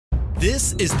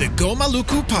This is the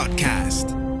Gomaluku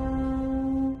podcast.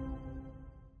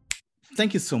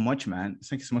 Thank you so much, man.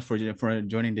 Thank you so much for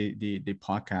joining the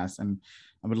podcast. And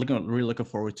I'm really looking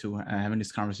forward to having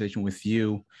this conversation with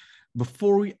you.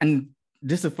 And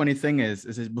this, the funny thing is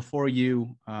before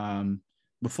we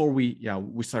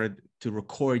started to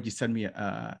record, you sent me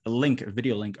a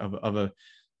video link of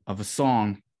a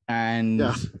song, and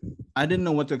I didn't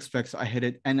know what to expect, so I hit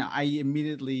it, and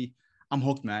I'm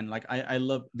hooked, man. Like I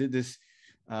love this.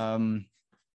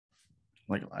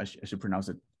 Like I should pronounce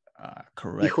it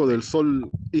correctly. Hijo del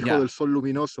Sol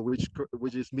Luminoso,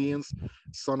 which means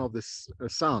son of the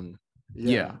sun.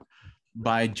 Yeah.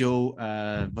 By Joe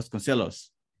Vasconcelos.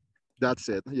 That's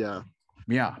it. Yeah.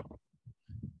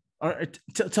 All right,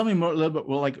 tell me more a little bit.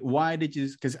 Well, like, why did you?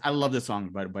 Because I love the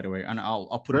song, by the way, and I'll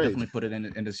definitely put it in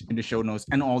the show notes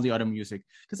and all the other music,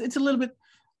 because it's a little bit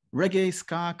reggae,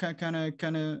 ska kind of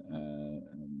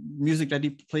music that he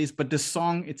plays, but the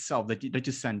song itself that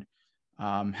you sent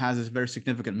has this very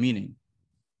significant meaning.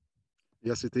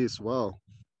 Yes, it is. Well,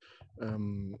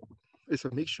 it's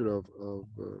a mixture of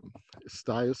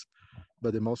styles,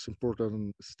 but the most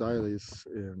important style is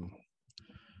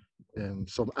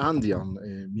some Andean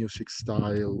music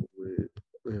style.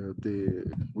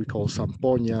 We call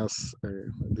zampoñas.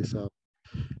 These are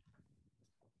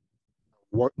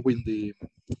windy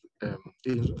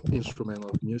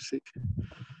instrumental music,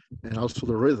 and also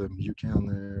the rhythm. You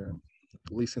can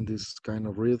listen this kind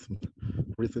of rhythm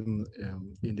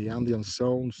in the Andean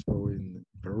zone, so in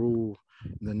Peru,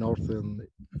 in the northern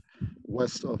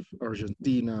west of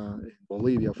Argentina, in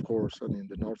Bolivia, of course, and in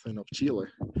the northern of Chile.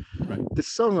 Right. This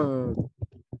song,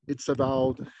 it's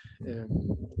about to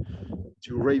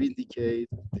reivindicate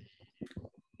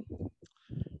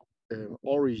the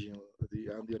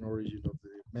Andean origin of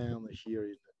the man here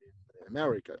in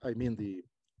America. I mean the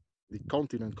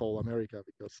continent called America,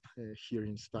 because here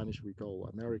in Spanish we call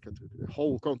America to the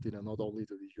whole continent, not only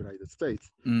to the United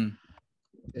States. And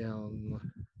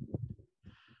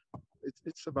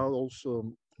it's about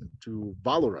also to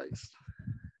valorize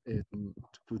it, to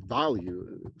put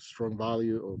strong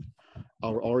value of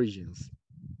our origins,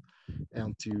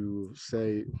 and to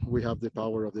say we have the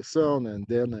power of the sun, and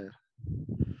then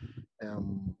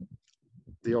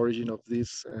the origin of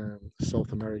this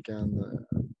South American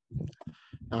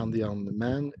Andean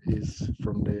man is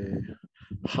from the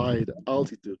high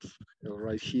altitude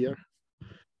right here,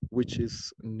 which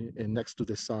is next to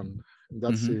the sun.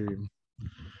 That's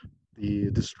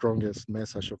the strongest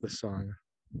message of the song.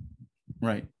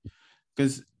 Right,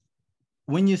 because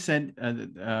when you said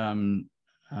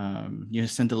you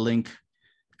sent a link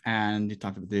and you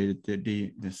talked about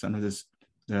the son of this,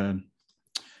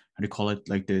 how do you call it,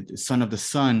 like the son of the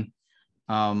sun,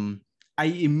 I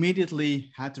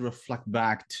immediately had to reflect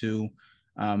back to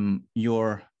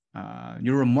your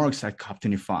remarks at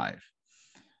COP25.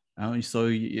 So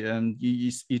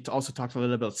you also talked a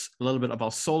little bit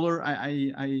about solar.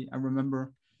 I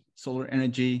remember solar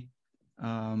energy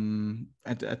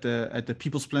at the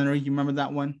People's Plenary. You remember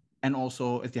that one? And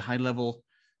also at the high level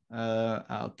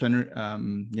plenary,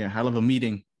 high level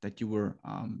meeting that you were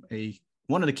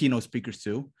one of the keynote speakers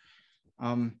to.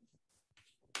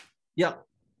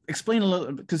 Explain a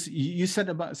little, because you said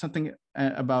about something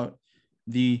about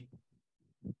the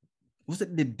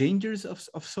dangers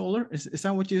of solar? Is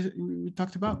that what you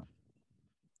talked about?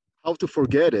 How to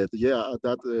forget it? Yeah,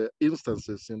 that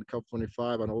instances in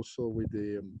COP25, and also with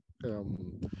the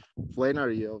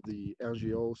plenary of the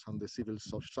NGOs and the civil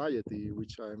society,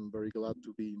 which I'm very glad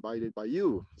to be invited by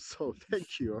you. So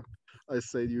thank you. I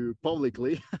say you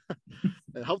publicly.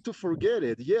 How to forget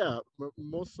it? Yeah,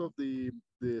 most of the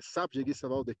subject is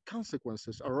about the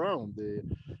consequences around the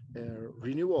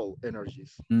renewable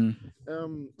energies.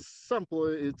 Sample,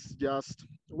 it's just,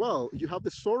 well, you have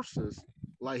the sources,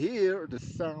 like here, the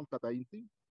sun painting,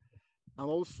 and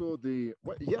also the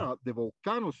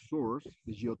volcano source,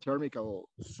 the geothermal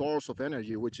source of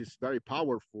energy, which is very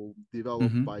powerful,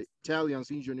 developed by Italian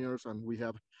engineers, and we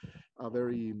have a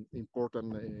very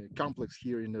important complex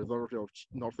here in the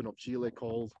northern of Chile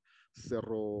called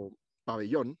Cerro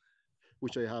Pabellón,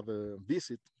 which I have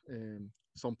visit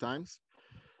sometimes.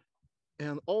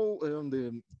 And all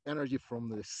the energy from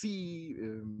the sea,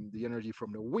 the energy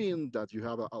from the wind that you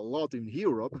have a lot in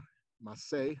Europe,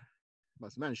 must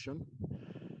mention.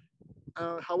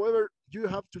 However, you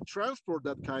have to transport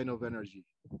that kind of energy,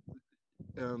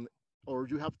 or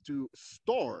you have to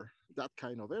store that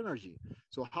kind of energy.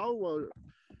 So how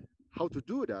to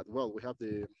do that? Well, we have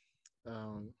the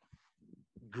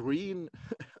green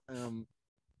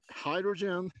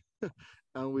hydrogen,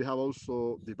 and we have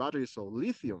also the batteries of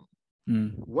lithium.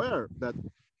 But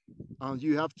and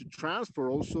you have to transfer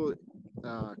also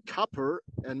copper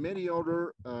and many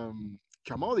other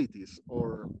commodities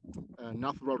or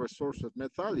natural resources,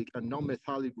 metallic and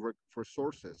non-metallic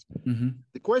resources. Mm-hmm.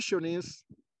 The question is,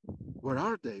 where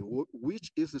are they?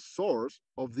 Which is the source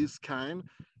of this kind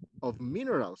of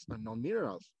minerals and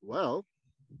non-minerals? Well,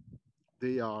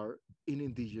 they are in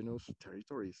indigenous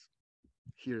territories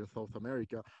here in South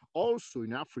America, also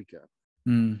in Africa,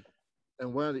 Mm.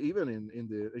 and well, even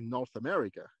in North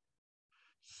America.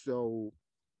 So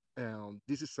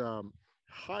this is a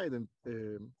high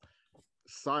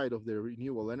side of the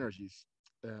renewable energies.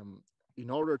 In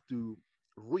order to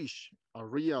reach a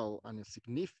real and a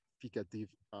significant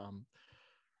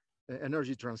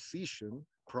energy transition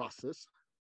process,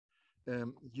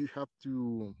 you have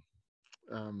to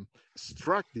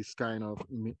extract this kind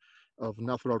of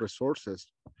natural resources.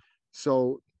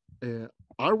 So,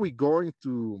 are we going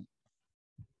to,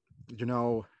 you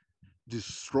know,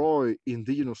 destroy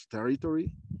indigenous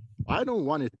territory? I don't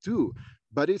want it to,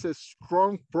 but it's a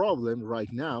strong problem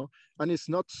right now, and it's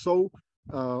not so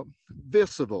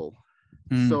visible.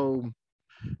 Mm. So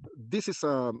this is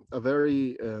a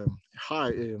very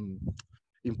high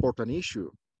important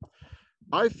issue.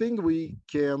 I think we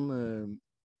can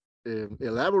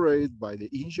elaborate by the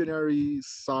engineering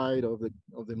side of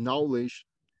the knowledge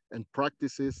and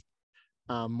practices,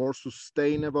 more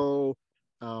sustainable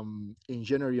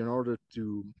engineering in order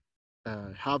to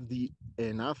have the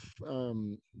enough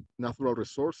natural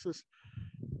resources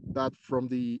that from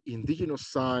the indigenous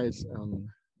sides and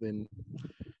then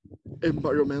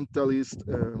environmentalist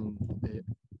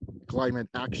climate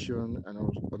action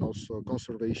and also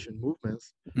conservation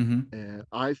movements. Mm-hmm.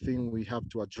 I think we have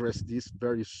to address this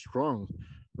very strong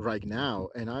right now,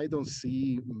 and I don't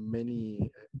see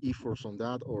many efforts on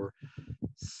that or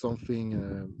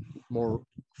something more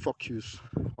focus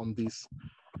on this.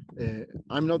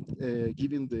 I'm not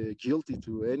giving the guilty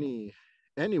to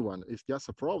anyone. It's just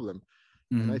a problem,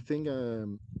 and I Mm-hmm. think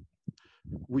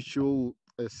we should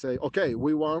say, okay,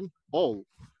 we want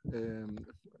um,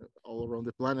 all around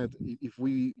the planet. If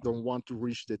we don't want to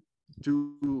reach the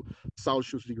 2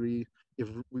 Celsius degree, if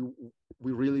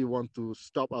we really want to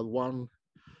stop at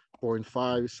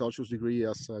 1.5 Celsius degree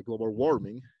as global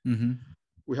warming, Mm-hmm.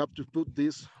 we have to put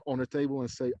this on the table and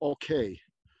say, okay,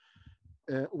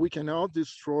 we cannot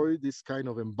destroy this kind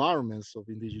of environments of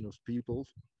indigenous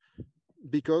peoples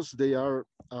because they are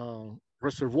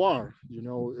reservoir,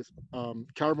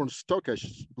 carbon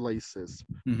stockage places.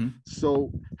 Mm-hmm.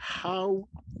 So how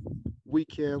we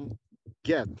can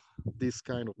get this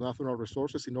kind of natural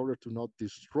resources in order to not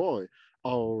destroy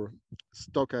our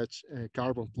stockage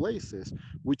carbon places,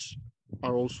 which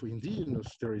are also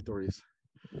indigenous territories.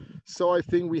 So I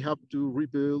think we have to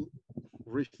rebuild,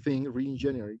 rethink,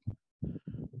 re-engineer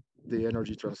the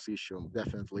energy transition,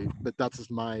 definitely. But that's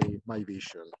my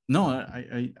vision. No,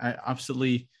 I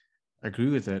absolutely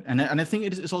agree with it, and I think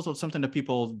it's also something that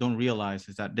people don't realize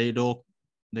is that they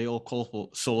all call for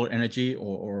solar energy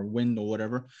or wind or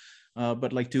whatever,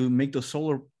 but like to make those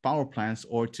solar power plants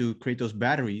or to create those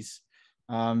batteries,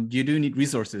 you do need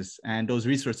resources, and those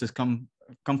resources come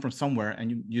from somewhere,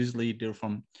 and usually they're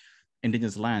from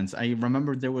indigenous lands. I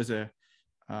remember there was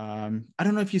I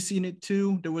don't know if you've seen it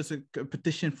too. There was a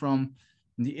petition from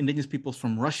the indigenous peoples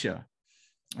from Russia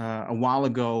a while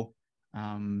ago.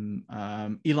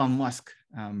 Elon Musk,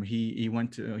 he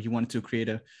wanted to create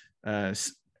a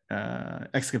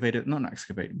excavated, not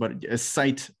excavated, but a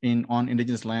site on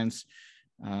indigenous lands,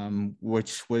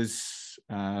 which was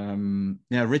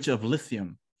rich of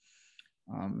lithium.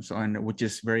 So, and which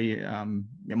is very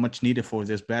much needed for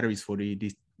these batteries for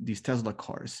these Tesla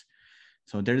cars.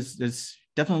 So there's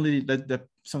definitely that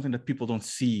something that people don't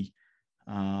see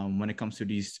when it comes to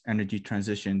these energy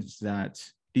transitions, that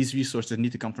these resources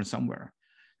need to come from somewhere.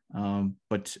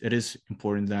 But it is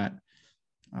important that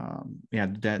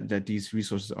that these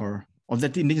resources are, or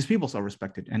that the indigenous peoples are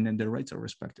respected, and then their rights are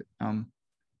respected.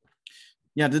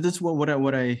 That's what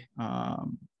I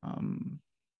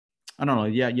I don't know.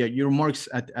 Your remarks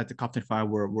at the COP25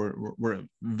 were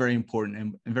very important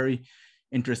and very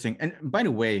interesting. And by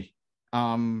the way,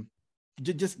 I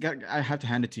have to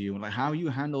hand it to you, like how you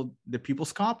handled the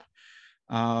People's COP.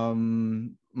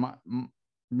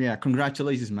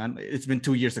 Congratulations, man. It's been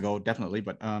 2 years ago, definitely,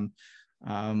 but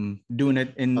doing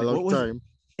it in A long time.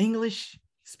 English,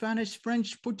 Spanish,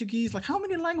 French, Portuguese. Like, how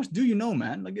many languages do you know,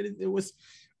 man? Like, it's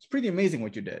pretty amazing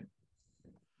what you did.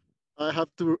 I have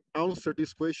to answer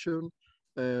this question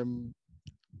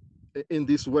in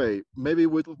this way. Maybe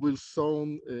it will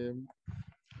sound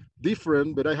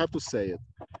different, but I have to say it.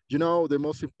 The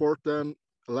most important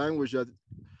language that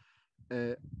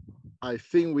I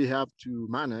think we have to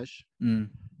manage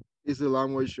is the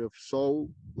language of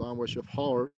soul, language of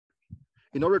heart,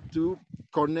 in order to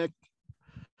connect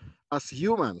as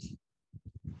humans.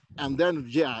 And then,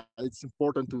 yeah, it's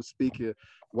important to speak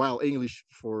well English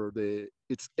for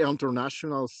its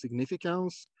international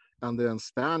significance, and then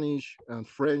Spanish and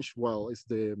French. Well, it's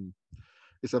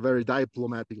a very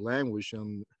diplomatic language,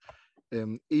 and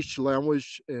each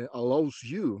language allows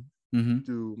you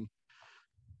to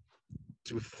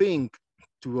think,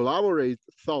 to elaborate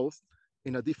thoughts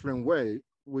in a different way,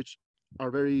 which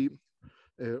are very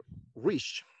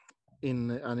rich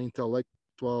in an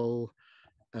intellectual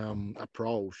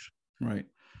approach. Right.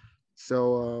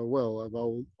 So, well,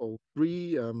 about all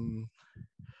three,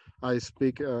 I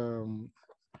speak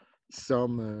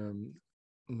some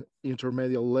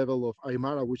intermediate level of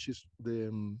Aymara, which is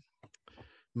the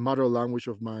mother language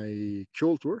of my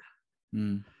culture.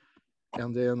 And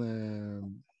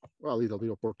then, well, a little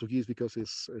bit of Portuguese because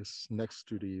it's next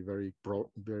to the very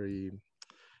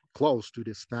close to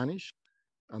the Spanish.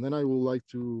 And then I would like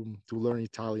to learn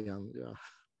Italian. Yeah.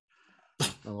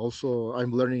 And also,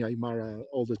 I'm learning Aymara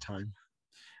all the time.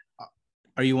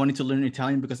 Are you wanting to learn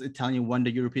Italian because Italian won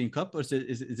the European Cup, or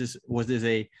was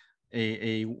this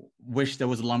a wish that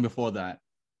was long before that?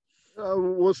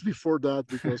 Was before that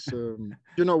because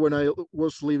you know, when I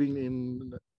was living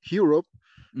in Europe,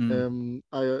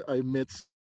 I met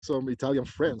some Italian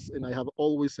friends, and I have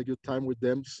always a good time with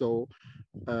them. So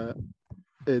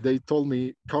they told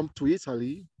me, come to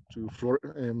Italy, to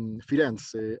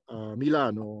Firenze,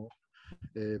 Milano,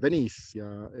 Venice,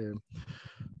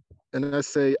 and I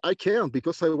say I can't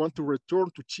because I want to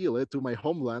return to Chile, to my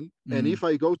homeland. And if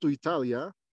I go to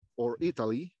Italia or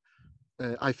Italy,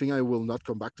 I think I will not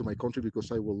come back to my country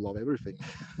because I will love everything.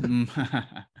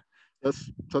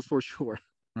 That's for sure.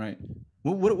 Right.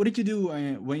 What did you do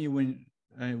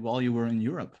while you were in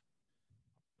Europe?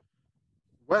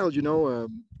 Well, you know,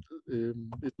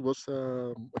 it was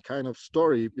a kind of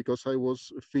story because I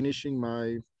was finishing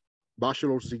my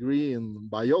bachelor's degree in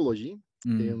biology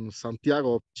in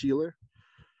Santiago, Chile.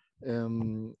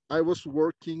 I was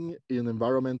working in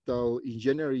environmental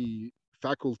engineering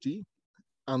faculty.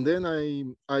 And then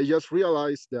I just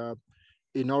realized that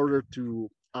in order to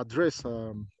address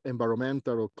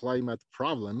environmental or climate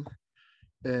problem,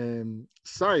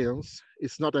 science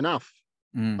is not enough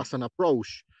as an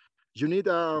approach. You need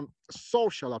a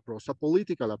social approach, a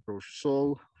political approach.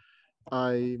 So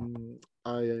I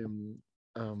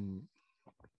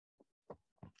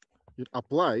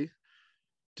apply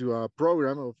to a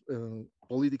program of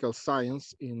political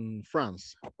science in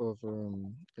France.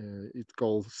 It's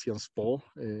called Sciences Po,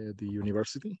 the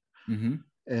university.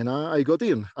 And I got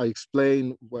in. I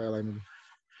explained, well, I'm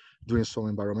doing some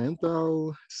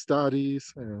environmental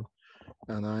studies,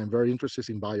 and I'm very interested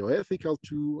in bioethical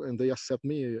too. And they accept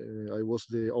me. I was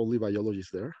the only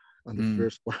biologist there, and the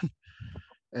first one.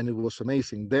 And it was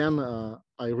amazing. Then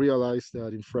I realized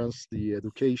that in France, the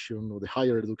education or the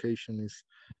higher education is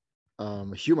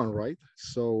human right.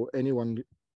 So anyone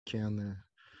can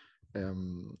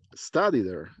study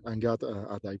there and got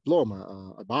a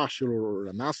diploma, a bachelor or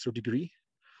a master degree.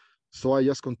 So I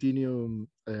just continue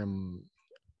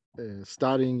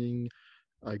studying.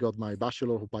 I got my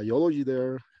bachelor of biology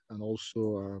there, and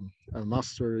also a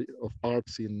master of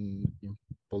arts in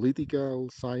political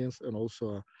science, and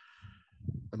also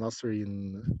a master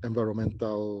in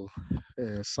environmental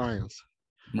science.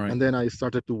 Right. And then I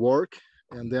started to work,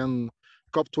 and then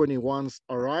COP21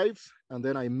 arrives, and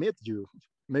then I met you.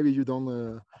 Maybe you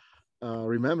don't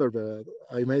remember, but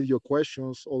I made your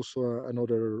questions, also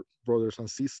another brothers and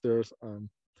sisters.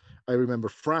 I remember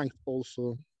Frank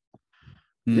also.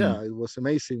 Yeah, it was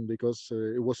amazing because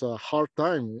it was a hard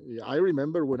time. I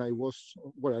remember when I was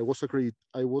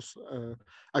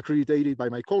accredited by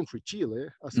my country, Chile,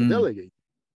 as a delegate.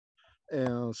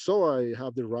 And so I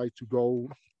have the right to go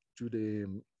to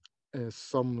the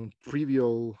some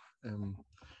previous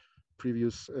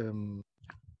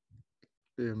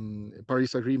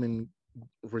Paris Agreement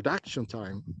reduction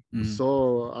time.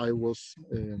 So I was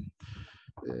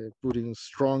putting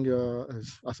stronger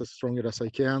as I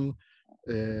can.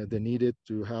 They needed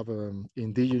to have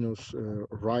indigenous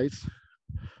rights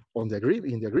in the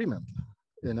agreement,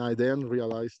 and I then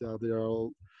realized that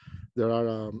there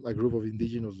are a group of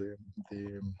indigenous,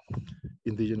 the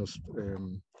indigenous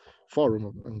forum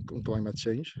on climate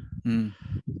change, and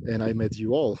I met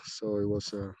you all. So it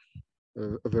was a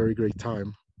very great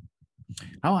time.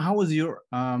 How was your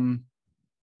now?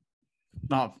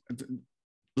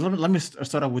 Let me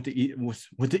start off with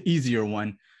the easier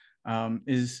one.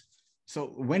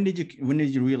 So when did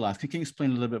you realize? Can you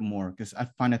explain a little bit more? Because I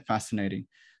find it fascinating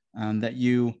that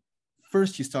you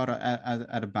first you started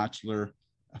at a bachelor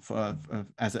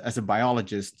as a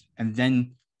biologist, and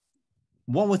then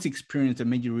what was the experience that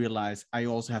made you realize I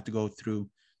also have to go through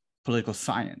political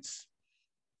science?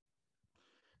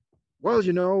 Well,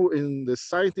 in the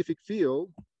scientific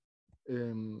field,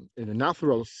 in the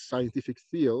natural scientific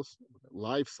fields,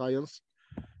 life science,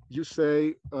 you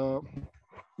say,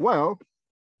 well,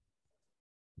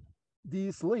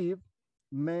 this leaf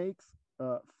makes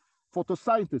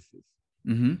photosynthesis.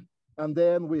 Mm-hmm. And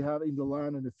then we have in the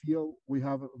land and the field, we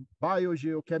have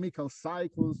biogeochemical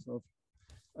cycles of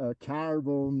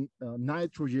carbon,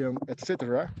 nitrogen,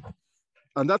 etc.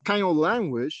 And that kind of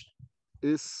language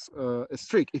is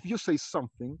strict. If you say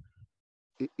something,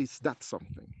 it's that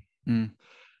something. Mm.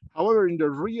 However, in the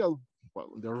real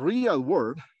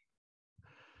world,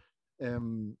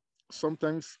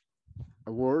 sometimes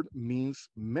a word means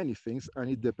many things, and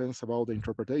it depends about the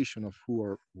interpretation of who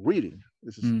are reading.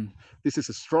 This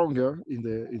is stronger in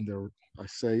the I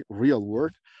say real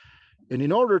world, and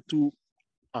in order to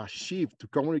achieve to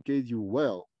communicate you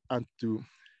well and to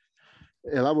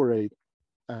elaborate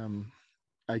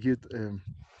a good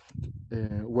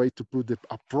way to put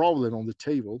a problem on the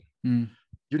table,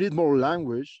 you need more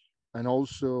language and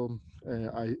also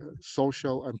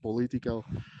social and political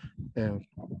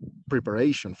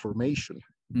preparation, formation,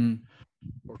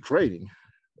 or training.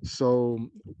 So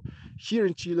here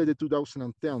in Chile, the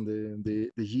 2010,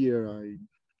 the year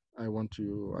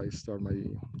I start my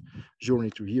journey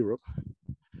to Europe,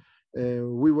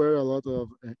 we were a lot of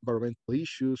environmental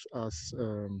issues as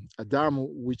a dam,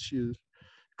 which is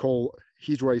called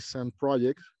Hydro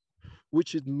project,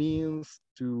 which it means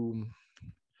to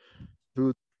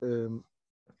put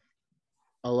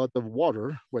a lot of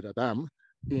water with a dam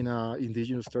in an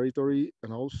indigenous territory,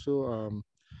 and also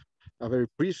a very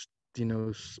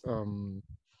pristinous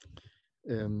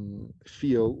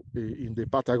field in the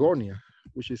Patagonia,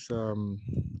 which is a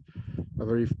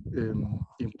very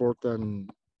important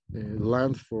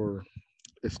land for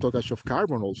a stockage of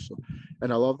carbon also,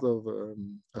 and a lot of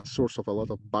a source of a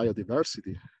lot of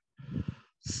biodiversity.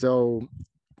 So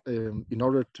in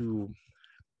order to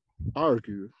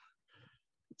argue,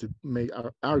 to make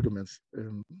our arguments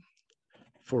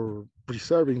for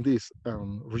preserving this,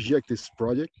 reject this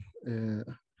project,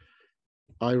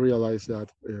 I realized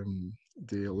that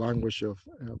the language of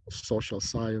social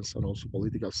science and also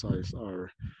political science are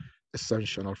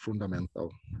essential or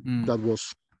fundamental. That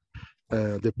was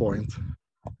the point.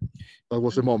 That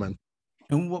was the moment.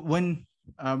 And when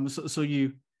so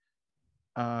you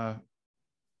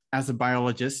as a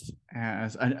biologist,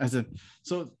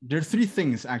 so there are three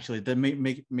things actually that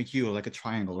make you like a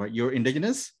triangle, right? You're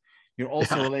indigenous, you're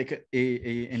also like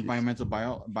a environmental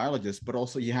biologist, but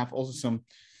also you have also some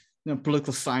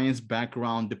political science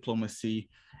background, diplomacy,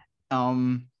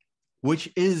 which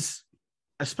is,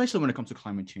 especially when it comes to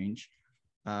climate change,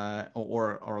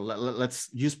 or let's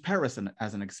use Paris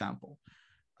as an example.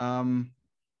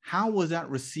 How was that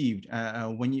received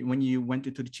when you went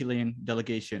into the Chilean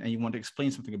delegation and you want to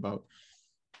explain something about,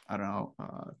 I don't know,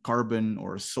 carbon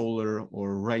or solar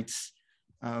or rights?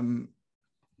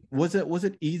 Was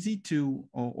it easy to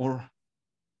or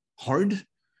hard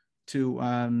to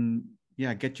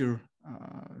get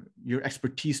your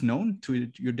expertise known to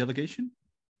your delegation?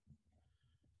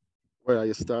 Well,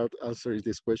 I start answering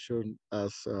this question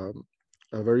as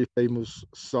a very famous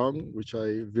song, which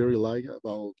I very like,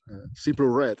 about Simple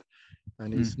Red,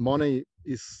 and its money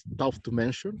is tough to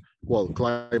mention. Well,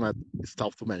 climate is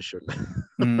tough to mention.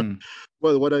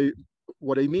 Well,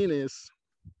 what I mean is,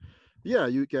 yeah,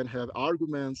 you can have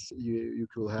arguments. You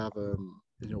could have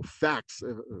facts.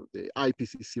 The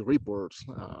IPCC reports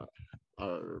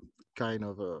are kind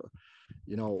of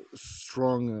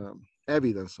strong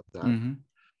evidence of that.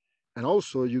 And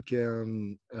also you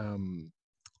can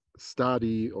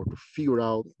study or to figure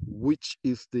out which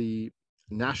is the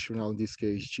national, in this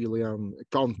case, Chilean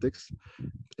context.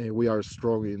 We are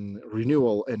strong in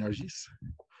renewable energies.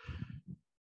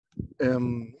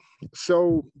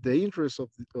 So the interest of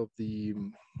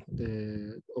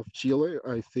Chile,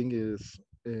 I think, is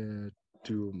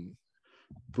to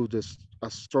put as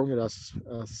strong as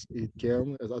it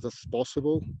can, as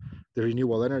possible, the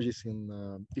renewable energies in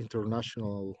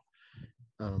international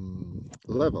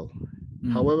level.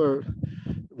 However,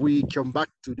 we come back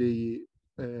to the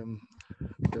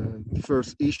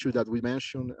first issue that we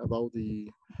mentioned about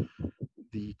the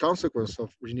consequence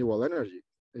of renewable energy.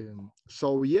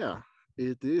 So yeah,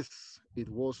 it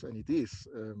was and it is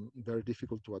very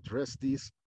difficult to address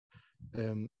this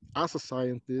as a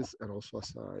scientist and also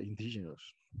as an indigenous.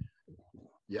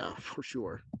 Yeah, for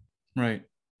sure. Right.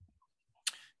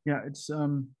 Yeah, it's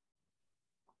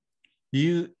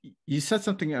You said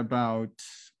something about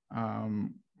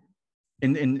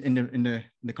in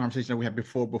the conversation that we had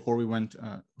before we went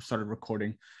started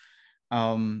recording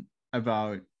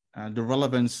about the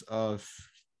relevance of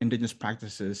indigenous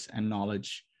practices and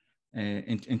knowledge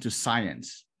into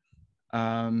science.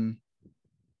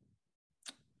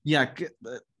 Yeah,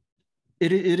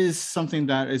 it is something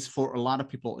that is for a lot of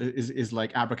people is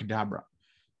like abracadabra.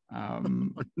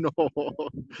 No,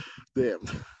 damn,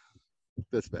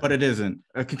 that's bad. But it isn't.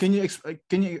 Can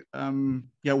you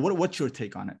yeah, what's your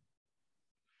take on it?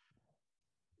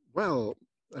 Well,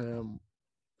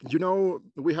 you know,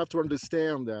 we have to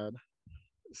understand that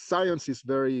science is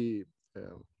very,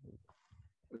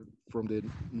 from the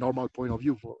normal point of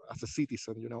view as a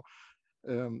citizen, you know,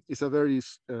 it's a very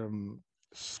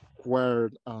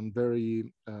squared and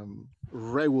very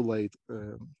regulate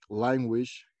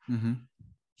language. Mm-hmm.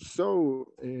 So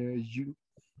you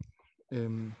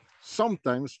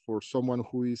sometimes for someone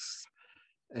who is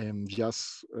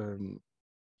just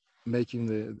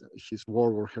making his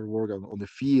work or her work on the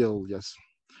field, just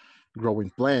growing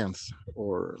plants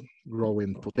or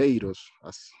growing potatoes,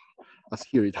 as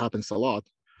here it happens a lot,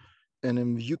 and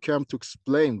then you come to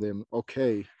explain them,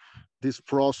 okay, this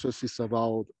process is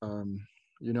about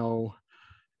you know,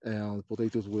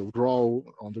 potatoes will grow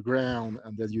on the ground,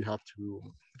 and then you have to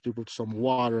put some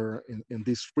water in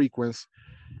this frequency.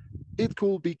 It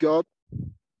could be got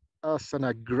as an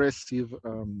aggressive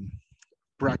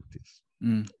practice.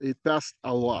 It passed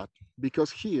a lot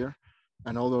because here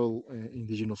and other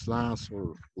indigenous lands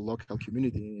or local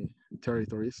community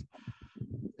territories,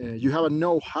 you have a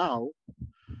know-how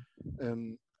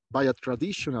by a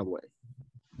traditional way.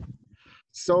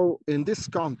 So in this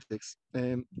context,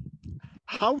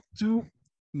 how to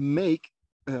make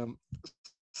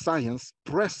science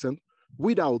present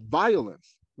without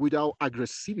violence, without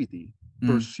aggressivity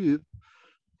pursued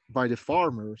by the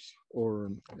farmers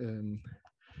or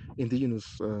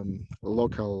indigenous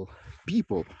local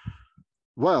people.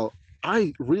 Well,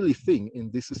 I really think,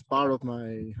 and this is part of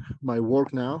my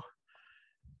work now,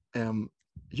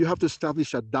 you have to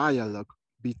establish a dialogue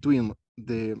between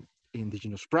the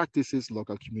indigenous practices,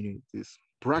 local communities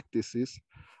practices,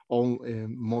 on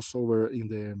most over in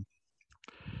the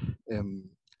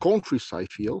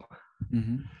countryside field,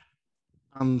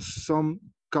 and some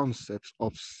concepts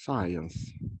of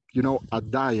science, you know, a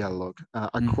dialogue,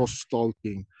 a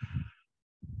cross-talking.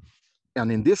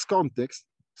 And in this context,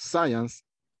 science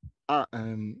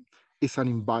is an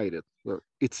invited, well,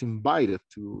 it's invited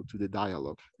to the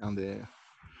dialogue, and the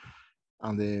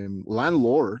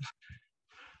landlord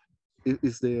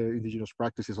is the indigenous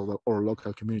practices or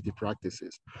local community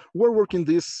practices. We're working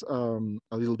this a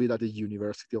little bit at the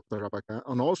University of Tarapacá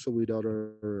and also with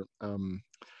other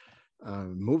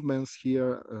movements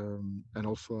here, and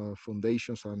also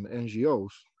foundations and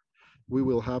NGOs. We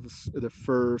will have the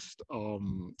first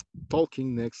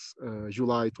talking next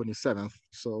July 27th.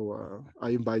 So I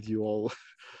invite you all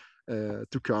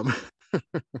to come.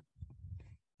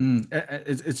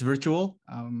 It's virtual.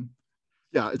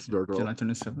 Yeah, it's virtual. July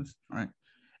 27th. All right.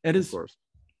 It is. Of course.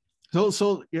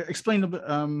 So yeah, explain a bit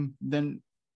then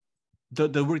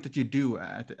the work that you do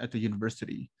at the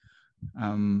university,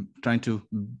 trying to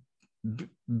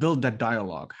build that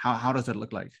dialogue. How does that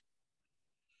look like?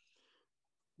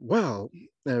 Well,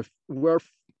 we're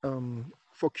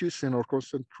focusing or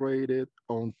concentrated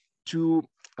on two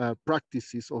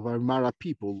practices of Aymara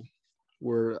people,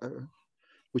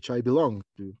 which I belong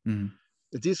to.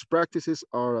 These practices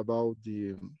are about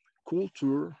the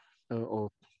culture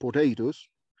of potatoes,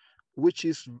 which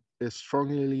is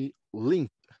strongly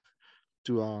linked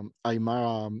to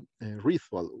Aymara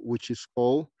ritual, which is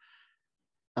called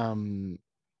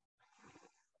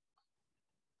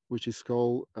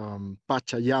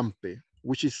Pachayampe,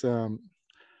 which is a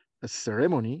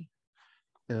ceremony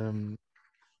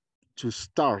to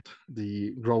start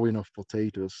the growing of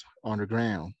potatoes on the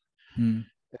ground.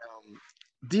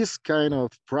 This kind of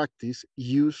practice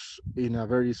used in a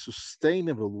very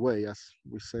sustainable way, as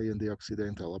we say in the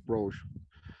Occidental approach,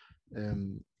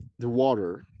 the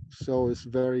water. So it's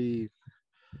very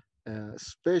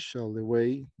special the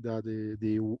way that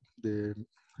the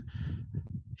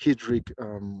hydric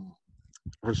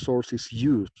resource is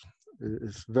used.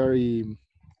 It's very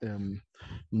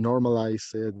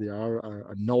normalized. There are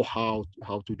a know-how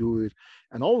how to do it,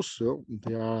 and also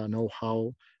there are a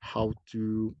know-how how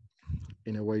to,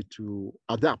 in a way, to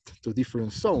adapt to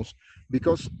different zones.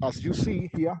 Because as you see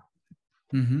here,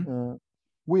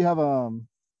 we have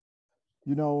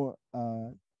you know,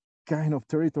 kind of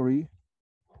territory.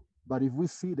 But if we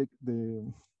see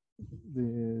the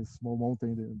small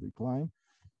mountain they climb,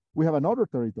 we have another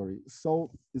territory.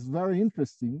 So it's very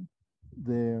interesting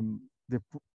the, the,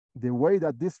 the way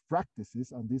that these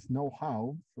practices and this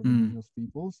know-how from indigenous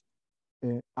peoples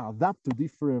adapt to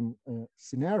different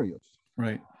scenarios.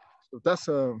 Right. So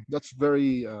that's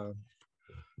very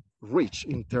rich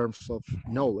in terms of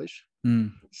knowledge.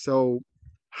 So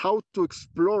how to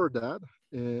explore that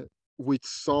with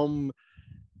some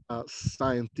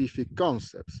scientific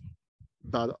concepts,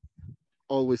 but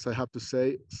always I have to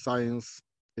say science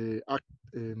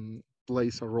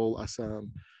plays a role as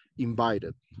an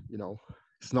invited, you know,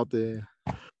 it's not the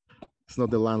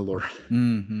landlord.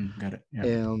 Got it.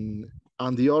 Yeah.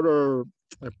 And the other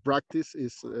practice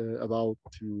is about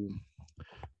to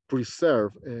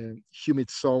preserve humid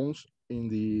zones in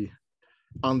the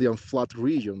Andean flat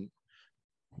region,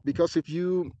 because if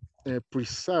you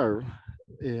preserve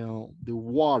the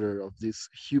water of these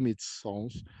humid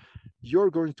zones,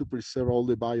 you're going to preserve all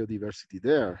the biodiversity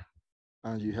there,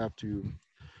 and you have to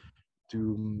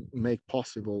make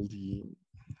possible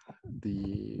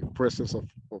the presence of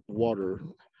water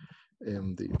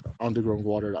and the underground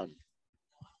water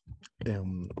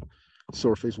and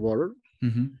surface water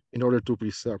in order to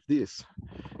preserve this.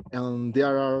 And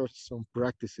there are some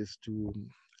practices to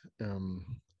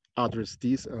address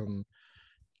this and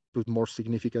put more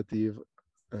significant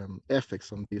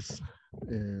effects on this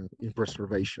in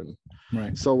preservation.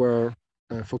 Right. So we're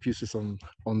focuses on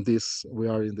this. We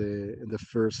are in the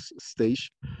first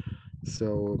stage,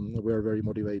 so we are very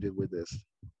motivated with this.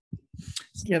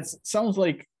 Yeah, it sounds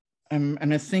like,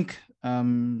 and I think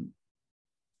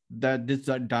that this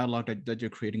dialogue that you're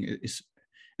creating is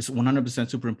 100%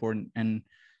 super important. And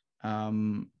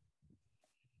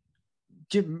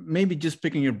maybe just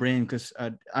picking your brain, because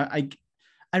I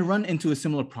run into a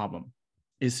similar problem.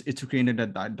 Is to create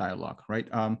that dialogue, right?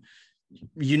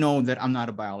 You know that I'm not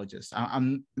a biologist.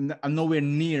 I'm nowhere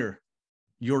near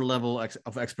your level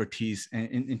of expertise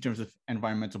in terms of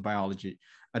environmental biology.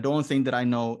 The only thing that I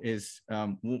know is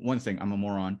one thing, I'm a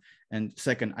moron, and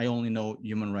second, I only know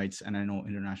human rights and I know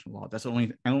international law. That's the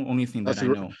only thing that I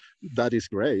know. That is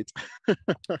great.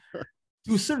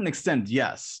 To a certain extent,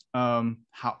 yes.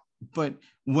 But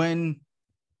when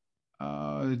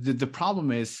the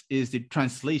problem is the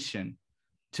translation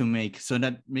to make, so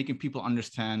that making people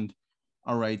understand,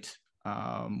 all right,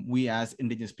 we as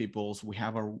indigenous peoples, we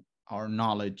have our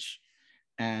knowledge,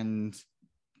 and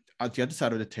at the other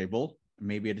side of the table,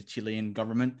 maybe at the Chilean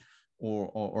government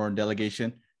or a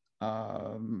delegation,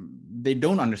 they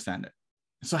don't understand it.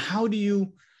 So how do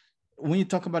you, when you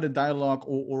talk about a dialogue,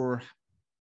 or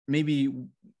maybe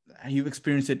you've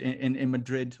experienced it in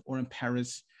Madrid or in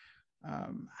Paris,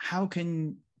 how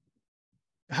do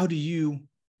you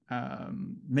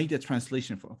make that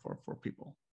translation for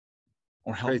people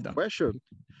or help them?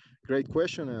 Great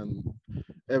question. And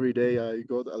every day I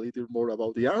got a little more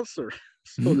about the answer.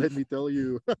 So let me tell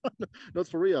you, not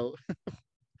for real.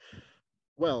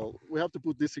 Well, we have to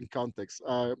put this in context.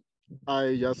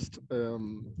 I just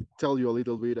tell you a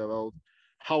little bit about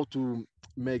how to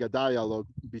make a dialogue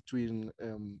between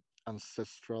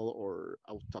ancestral or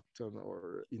autochthon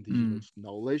or indigenous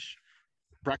knowledge,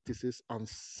 practices, and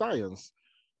science.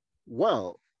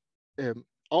 Well,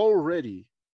 already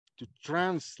to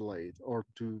translate or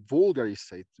to vulgarize,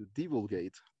 to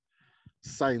divulgate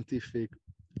scientific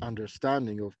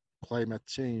understanding of climate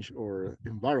change or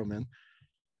environment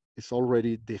is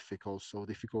already difficult. So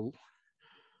difficult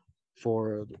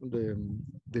for the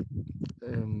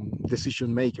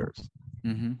decision makers.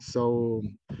 So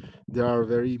there are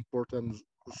very important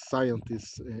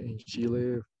scientists in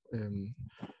Chile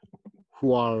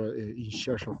who are in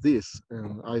charge of this,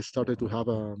 and I started to have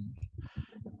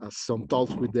some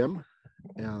talks with them,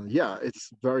 and yeah,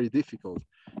 it's very difficult,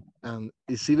 and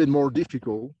it's even more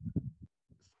difficult to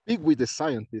speak with the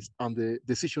scientists and the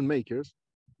decision makers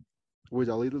with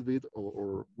a little bit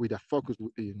or with a focus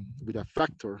with a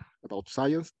factor about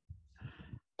science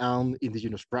and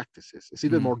indigenous practices. It's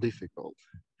even more difficult.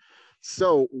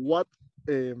 So what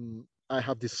I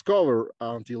have discovered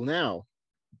until now,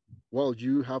 well,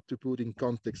 you have to put in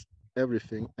context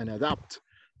everything and adapt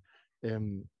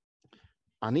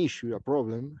an issue, a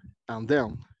problem, and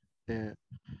then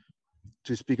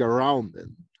to speak around it.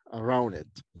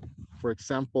 For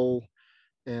example,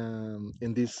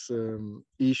 in this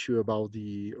issue about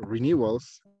the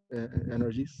renewables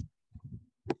energies,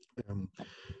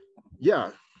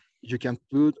 yeah, you can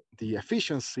put the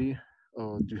efficiency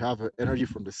to have energy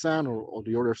from the sun or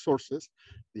the other sources,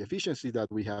 the efficiency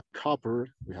that we have copper,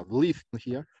 we have lithium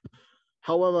here.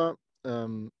 However,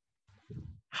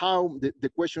 how the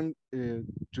question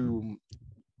to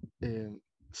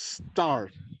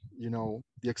start,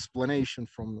 the explanation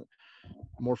from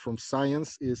more from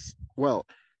science is, well,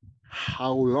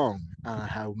 how long and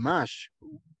how much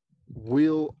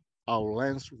will our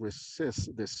lands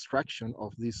resist the extraction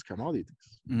of these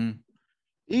commodities? Mm-hmm.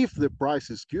 If the price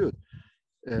is good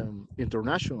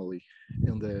internationally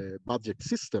in the budget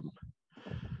system,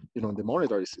 in the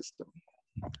monetary system,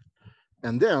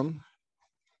 and then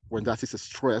when that is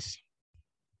stressed,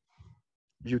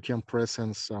 you can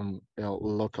present some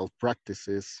local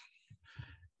practices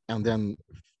and then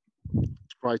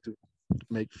try to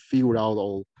figure out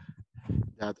all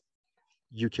that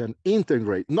you can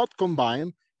integrate, not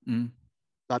combine,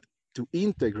 but to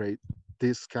integrate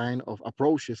this kind of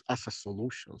approaches as a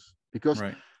solutions. Because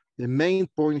Right. the main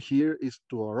point here is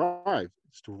to arrive,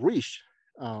 is to reach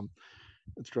a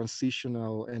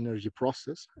transitional energy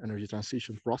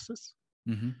transition process,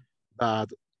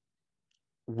 but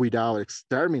without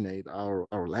exterminate our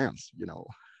lands,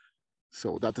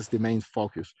 So that is the main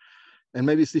focus. And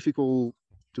maybe it's difficult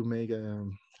to make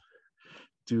them.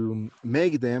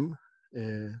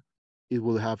 It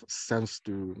will have sense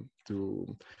to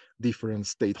different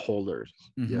stakeholders.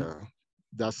 Yeah,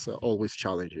 that's always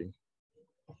challenging.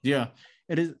 Yeah,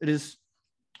 it is. It is.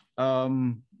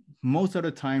 Most of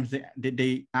the times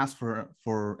they ask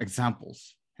for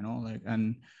examples, like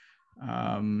and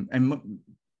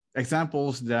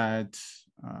examples that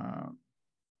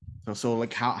so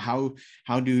like how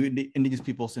do the indigenous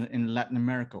peoples in Latin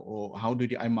America, or how do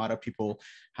the Aymara people,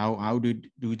 how do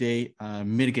they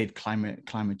mitigate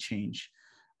climate change?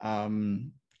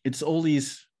 It's all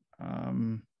these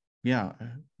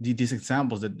these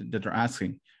examples that they're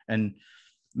asking, and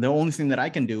the only thing that I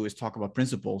can do is talk about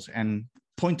principles and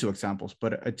point to examples,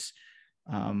 but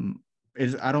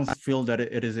I don't feel that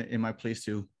it is in my place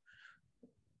to.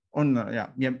 Oh no, yeah,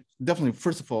 definitely.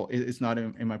 First of all, it's not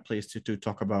in my place to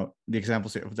talk about the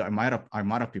examples of the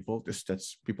Aymara people.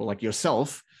 That's people like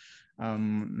yourself,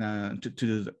 to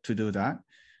do that.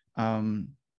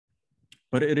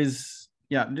 But it is,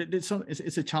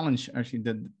 it's a challenge actually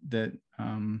that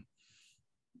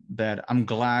I'm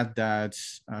glad that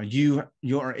you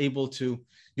are able to.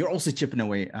 You're also chipping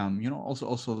away. Also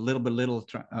a little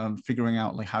figuring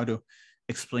out like how to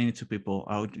explain it to people,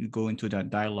 how to go into that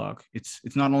dialogue.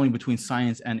 It's not only between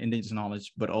science and indigenous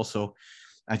knowledge, but also,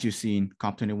 as you've seen,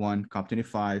 COP21,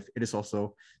 COP25, it is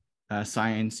also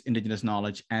science, indigenous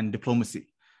knowledge, and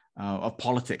diplomacy of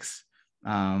politics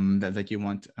that you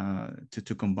want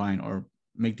to combine or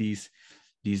make these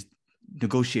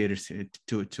negotiators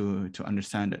to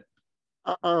understand it.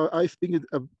 I think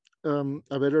a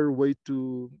better way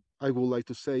I would like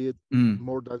to say it,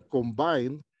 more than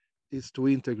combine, is to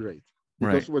integrate.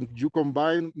 Because when you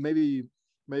combine, maybe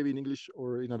in English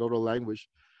or in another language,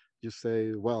 you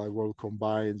say, well, I will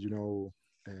combine,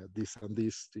 this and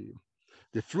this,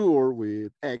 the fluor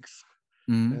with X.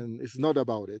 And it's not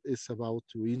about it. It's about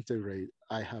to integrate.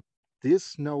 I have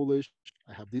this knowledge,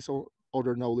 I have this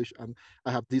other knowledge, and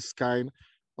I have this kind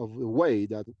of way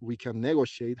that we can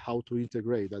negotiate how to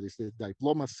integrate. That is the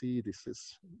diplomacy. This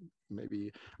is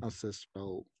maybe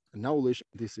ancestral knowledge.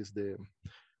 This is the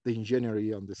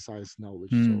engineering and the science knowledge.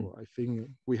 So I think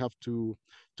we have to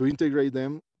integrate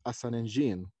them as an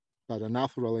engine, but a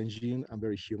natural engine and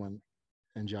very human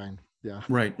engine. Yeah.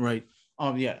 Right.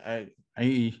 Oh yeah,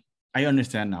 I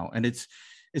understand now, and it's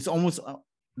almost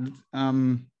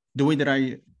the way that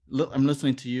I'm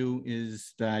listening to you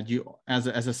is that you, as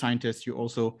a scientist, you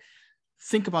also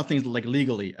think about things like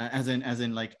legally, as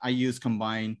in like I use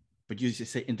combine, but you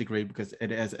just say integrate because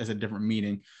it has a different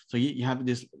meaning. So you have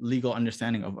this legal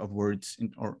understanding of words,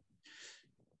 or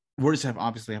words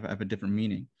obviously have a different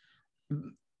meaning.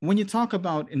 When you talk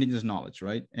about indigenous knowledge,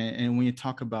 right, and when you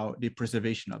talk about the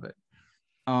preservation of it,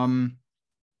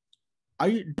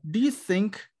 do you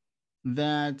think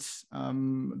that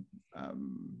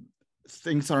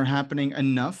things are happening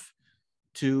enough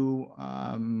to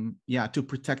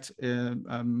protect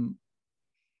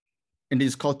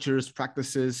indigenous cultures,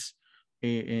 practices,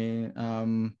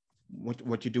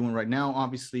 what you're doing right now,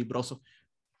 obviously, but also,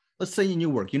 let's say in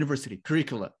your work, university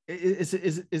curricula, is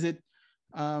it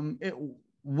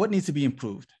what needs to be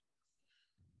improved?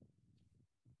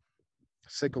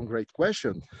 Second great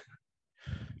question.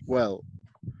 Well,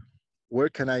 where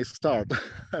can I start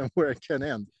and where I can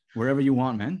end? Wherever you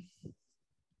want, man.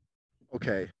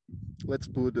 Okay, let's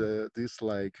put this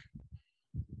like,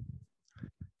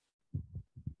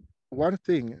 one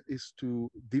thing is to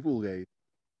divulgate,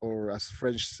 or as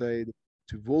French said,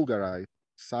 to vulgarize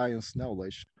science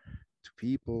knowledge to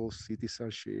people,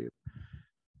 citizenship,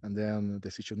 and then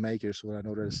decision makers or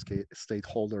another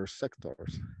stakeholder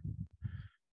sectors.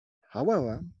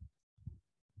 However,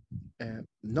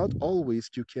 not always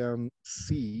you can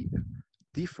see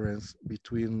difference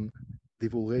between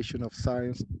divulgation of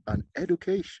science and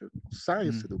education,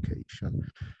 science education.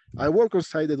 I work on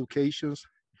science education.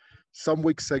 Some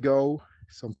weeks ago,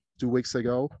 some 2 weeks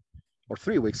ago, or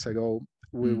 3 weeks ago,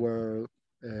 we were,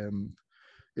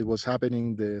 it was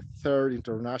happening the third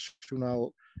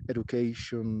international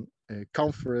education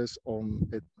conference on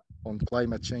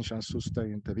climate change and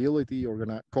sustainability,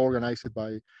 co-organized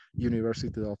by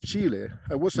University of Chile.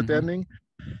 I was attending,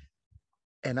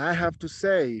 and I have to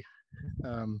say,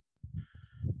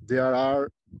 there are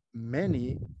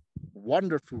many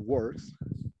wonderful works.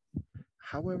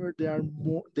 However, they are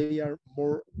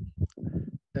more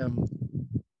um,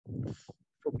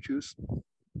 focused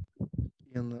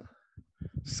in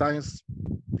science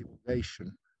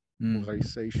divulgation,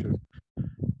 popularization,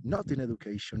 not in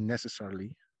education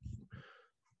necessarily.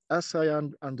 As I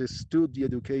understood the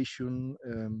education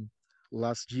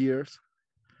last years,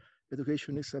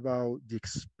 education is about the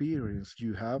experience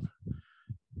you have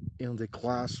in the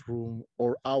classroom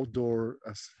or outdoor.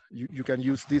 As you can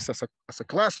use this as a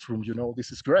classroom,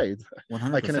 this is great.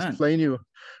 100%. I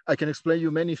can explain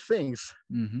you many things.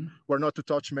 We're not to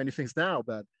touch many things now,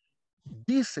 but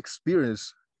this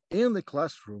experience in the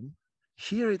classroom,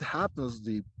 here it happens,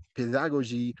 the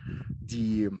pedagogy,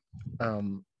 the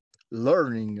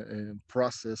learning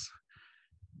process,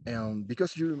 and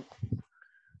because you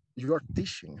are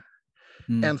teaching,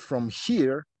 and from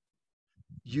here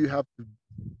you have to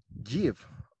give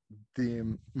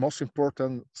the most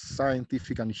important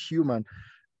scientific and human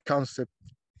concept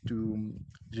to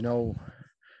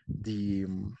the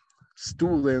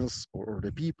students or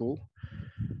the people,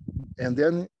 and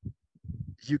then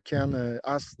you can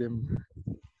ask them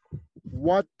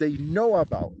what they know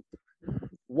about,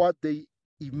 what they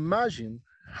imagine,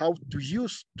 how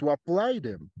to apply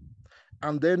them,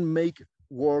 and then make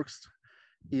works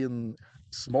in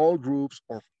small groups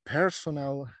or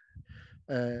personal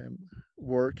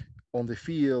work on the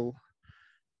field,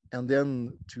 and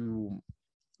then to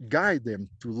guide them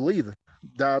to lead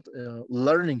that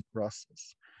learning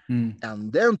process,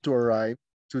 and then to arrive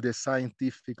to the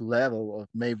scientific level of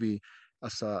maybe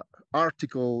as a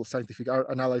scientific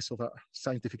analysis of a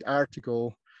scientific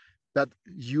article, that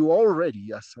you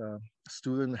already as a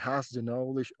student has the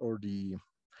knowledge or the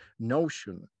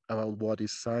notion about what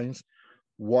is science,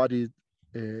 what it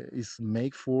is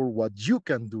made for, what you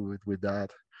can do it with that,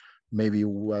 maybe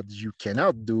what you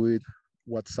cannot do it,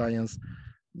 what science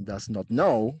does not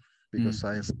know, because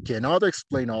science cannot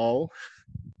explain all.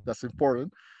 That's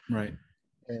important. Right.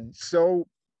 And so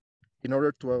in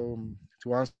order to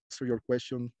answer your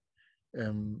question,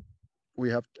 we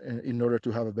have, in order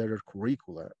to have a better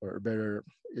curricula or better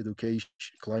education,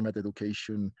 climate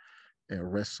education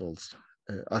results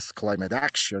as climate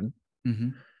action,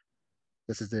 that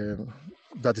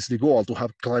is the goal, to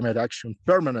have climate action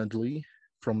permanently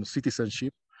from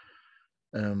citizenship.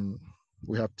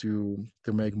 We have to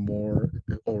make more,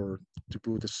 or to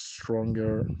put a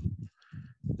stronger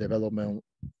development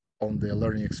on the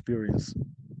learning experience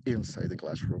inside the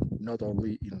classroom, not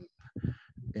only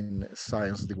in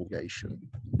science divulgation.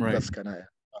 Right. That's kind of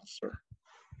answer.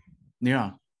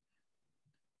 Yeah.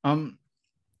 And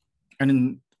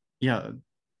yeah,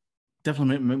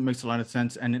 definitely makes a lot of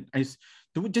sense. And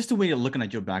just the way you're looking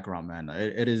at your background, man,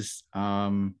 it is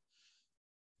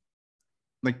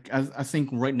like I think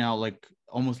right now, like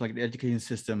almost like the education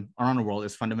system around the world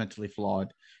is fundamentally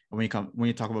flawed. And when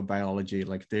you talk about biology,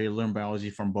 like they learn biology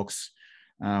from books,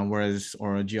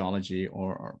 or geology,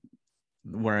 or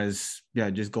whereas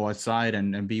just go outside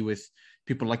and be with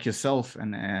people like yourself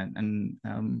and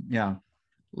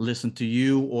listen to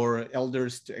you or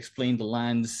elders to explain the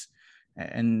lands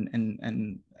and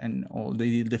all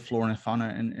the flora and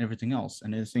fauna and everything else.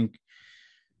 And I think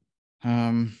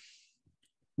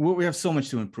we have so much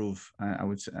to improve. I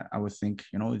would think,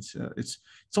 it's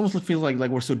almost feels like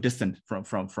we're so distant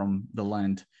from the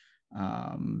land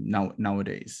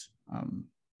nowadays.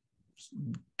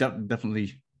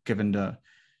 Definitely, given the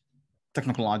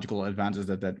technological advances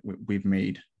that we've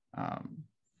made,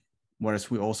 whereas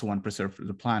we also want to preserve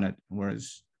the planet.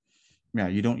 Whereas,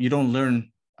 you don't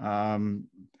learn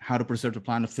how to preserve the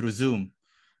planet through Zoom,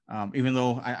 even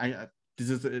though I this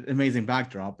is an amazing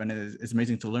backdrop and it's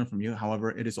amazing to learn from you.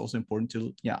 However, it is also important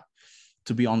to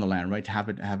be on the land, right? To have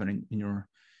it in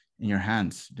your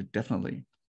hands, definitely.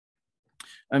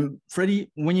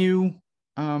 Freddy, when you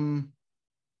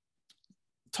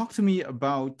talk to me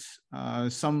about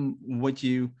what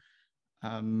you've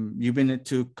been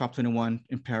to COP21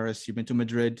 in Paris, you've been to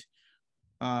Madrid,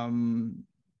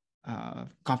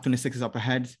 COP26 is up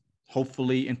ahead,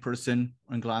 hopefully in person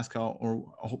in Glasgow,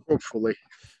 or hopefully.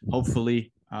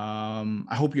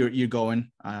 I hope you're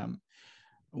going.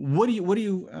 What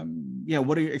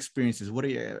are your experiences? What are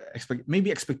your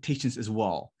maybe expectations as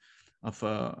well of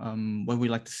what we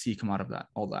like to see come out of that,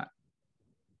 all that?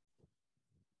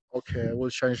 Okay, I will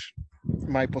change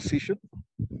my position.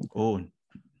 Oh,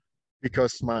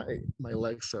 because my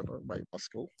legs are my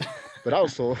muscle, but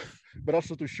also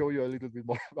to show you a little bit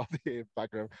more about the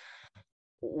background.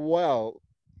 Well,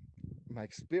 my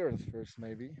experience first,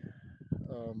 maybe.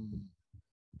 Um,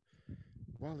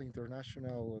 well, the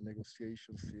international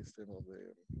negotiation system of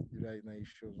the United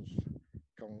Nations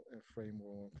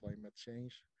framework on climate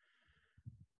change.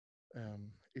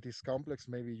 It is complex.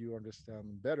 Maybe you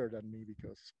understand better than me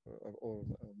because or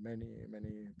many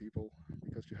people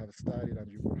because you have studied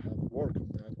and you have worked on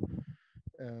that.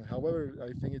 However,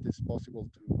 I think it is possible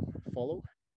to follow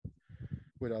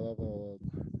with a lot of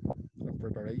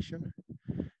preparation.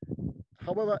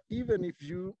 However, even if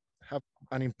you have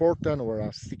an important or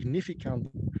a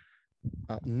significant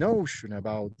notion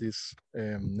about this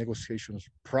negotiations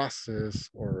process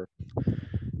or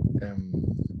um,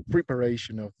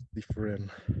 preparation of different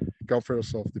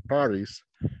conference of the parties,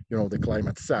 the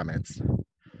climate summits,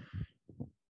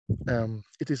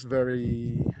 it is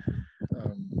very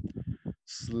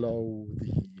slow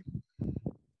the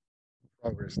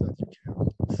progress that you can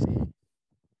see.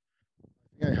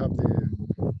 I have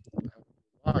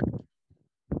luck,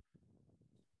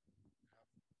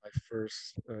 my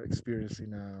first experience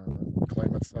in a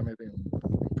climate summit in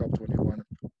COP21,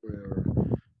 where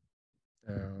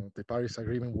the Paris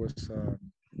Agreement was a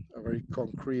very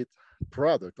concrete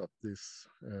product of this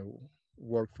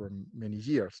work for many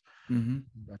years. mm-hmm.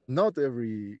 But not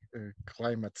every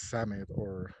climate summit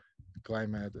or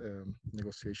climate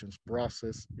negotiations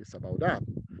process is about that.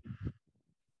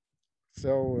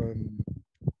 So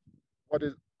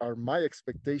are my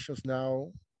expectations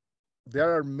now?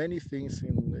 There are many things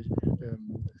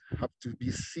have to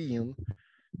be seen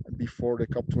before the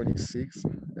COP26.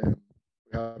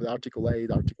 We have the Article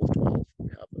 8, Article 12. We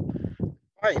have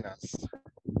finance.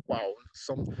 Wow,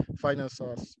 some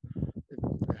finances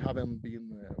haven't been.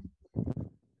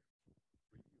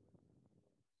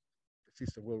 The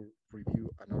system will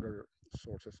review another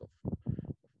sources of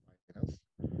finance,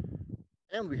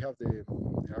 and we have the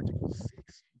Article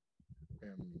 6.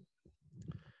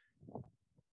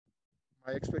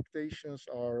 My expectations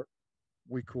are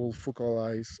we could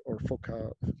focalize or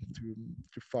to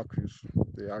focus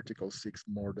the Article 6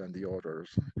 more than the others.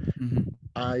 Mm-hmm.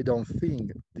 I don't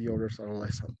think the others are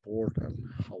less important.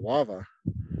 However,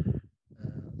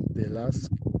 the last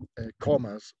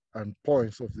commas and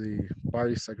points of the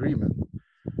Paris Agreement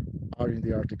are in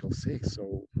the Article 6,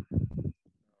 so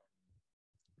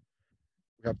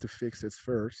we have to fix it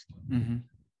first Mm-hmm.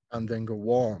 and then go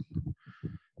on.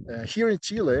 Here in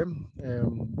Chile,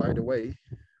 by the way,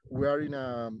 we are in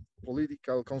a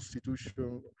political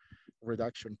constitution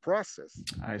reduction process.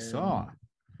 I saw.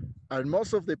 And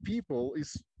most of the people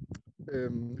is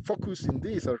focusing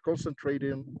this or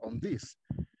concentrating on this.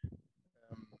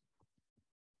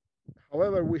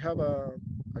 However, we have a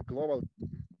global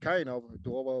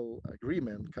global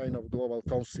agreement, kind of global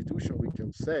constitution, we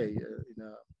can say,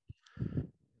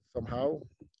 somehow,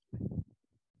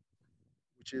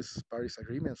 which is Paris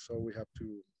Agreement. So we have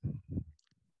to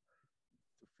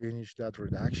finish that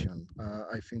reduction.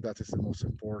 I think that is the most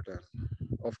important.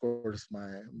 Of course,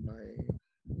 my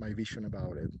vision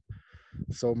about it.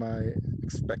 So my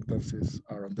expectancies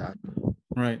are on that.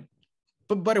 Right.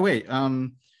 But by the way,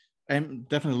 I'm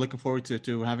definitely looking forward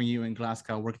to having you in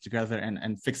Glasgow working together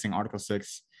and fixing Article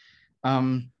 6.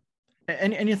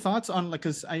 Any thoughts on, like,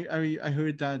 because I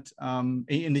heard that an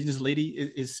indigenous lady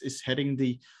is heading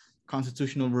the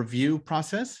constitutional review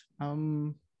process. Are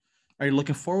you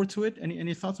looking forward to it?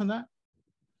 Any thoughts on that?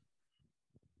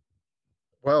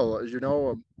 Well,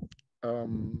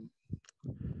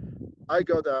 I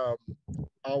got a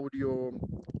audio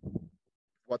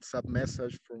WhatsApp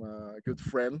message from a good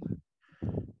friend,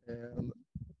 and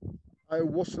I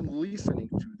wasn't listening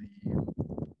to the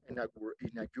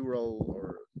inaugural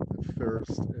or the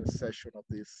first session of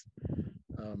this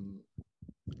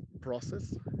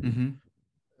process,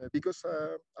 because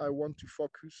I want to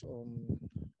focus on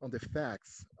the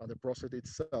facts, on the process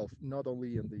itself, not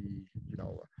only on the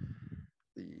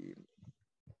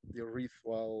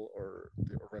ritual or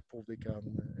the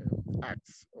Republican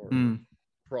acts or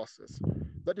process.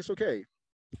 That is okay.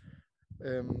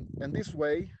 And this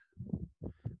way,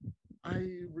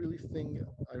 I really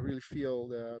feel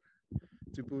that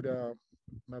to put a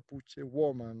Mapuche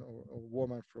woman or a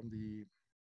woman from the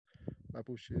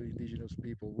Mapuche indigenous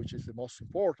people, which is the most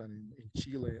important in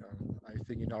Chile and I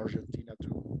think in Argentina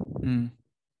too.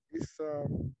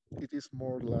 it is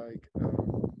more like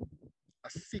a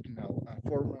signal, a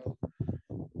formal,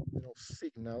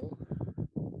 signal,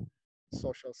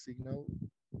 social signal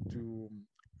to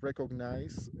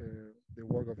recognize the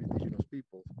work of indigenous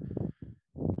people.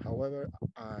 However,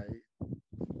 I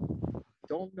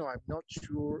don't know. I'm not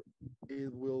sure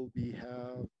it will be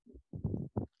have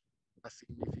a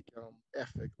significant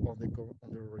effect on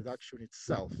the reduction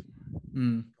itself,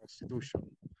 constitution.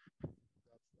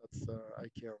 That's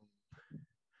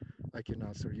I can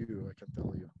answer you. I can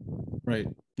tell you. Right.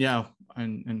 Yeah.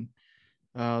 And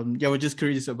yeah, we're just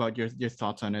curious about your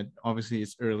thoughts on it. Obviously,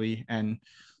 it's early, and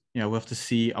we have to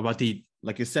see about the,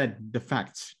 like you said, the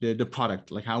facts, the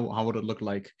product, like how would it look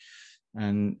like,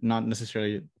 and not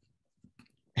necessarily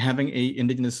having a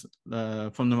indigenous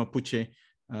from the Mapuche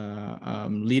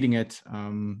leading it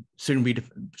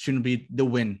shouldn't be the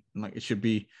win. Like it should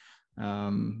be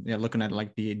looking at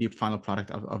like the final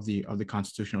product of the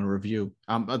constitutional review.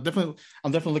 I'm definitely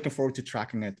looking forward to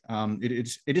tracking it.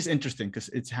 It is interesting because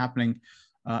it's happening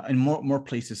in more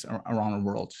places around the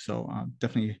world. So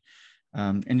definitely,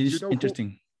 and it is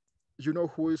interesting. You know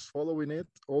who is following it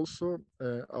also?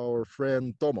 Our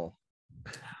friend Tomo.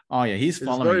 Oh yeah, he's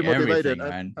following everything,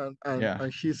 man.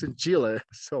 And he's in Chile,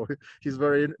 so he's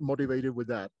very motivated with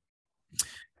that.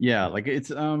 Yeah, like it's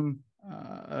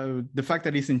the fact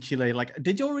that he's in Chile. Like,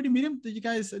 did you already meet him? Did you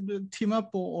guys team up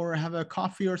or have a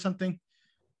coffee or something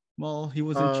while he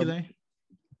was in Chile?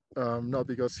 No,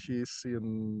 because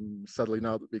sadly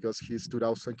not, because he's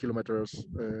 2,000 kilometers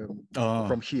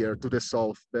from here to the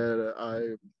south. But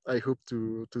I hope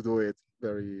to do it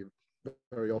very,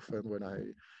 very often when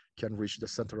I can reach the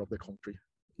center of the country.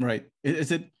 Right.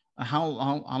 Is it how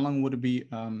long would it be?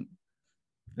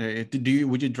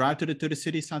 Would you drive to the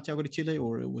city Santiago de Chile,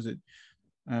 or was it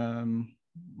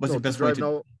what's the best way to?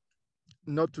 No,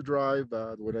 not to drive,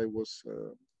 but when I was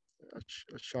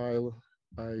a child,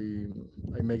 I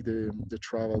make the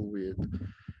travel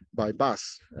by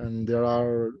bus, and there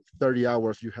are 30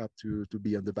 hours you have to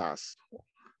be on the bus.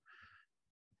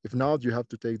 If not, you have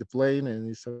to take the plane, and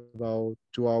it's about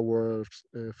 2 hours,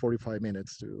 45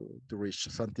 minutes to reach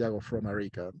Santiago from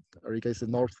Arica. Arica is the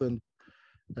northern,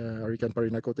 Arica and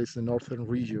Parinacota is the northern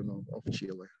region of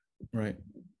Chile. Right.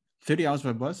 30 hours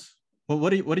by bus? Well,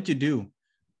 what did you do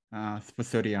for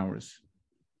 30 hours?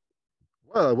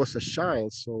 Well, I was a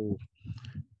child, so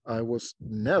I was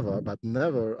never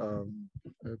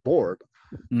bored.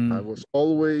 I was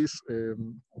always,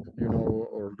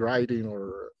 or writing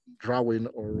or drawing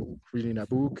or reading a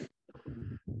book.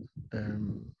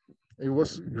 It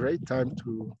was a great time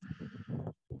to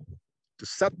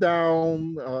sit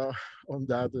down on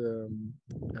that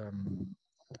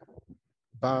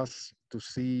bus to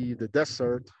see the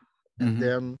desert, and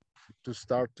then to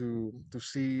start to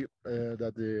see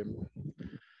that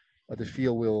the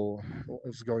field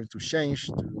is going to change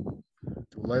to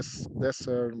less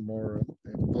desert, more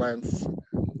plants,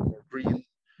 more green,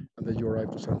 and then you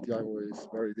arrive to Santiago is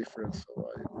very different. So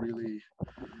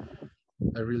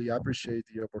I really appreciate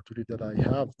the opportunity that I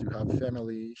have to have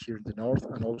family here in the north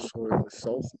and also in the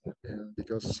south,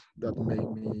 because that made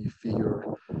me figure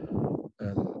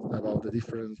about the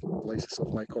different places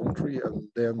of my country, and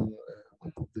then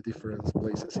the different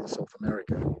places in South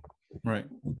America. Right.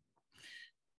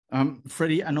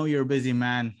 Freddy, I know you're a busy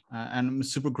man, and I'm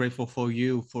super grateful for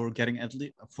you for getting at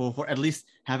least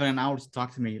having an hour to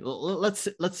talk to me. Let's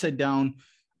sit down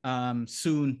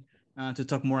soon to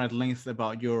talk more at length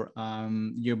about your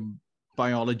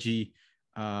biology,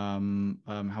 how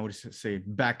would you say,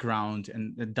 background,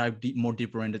 and dive more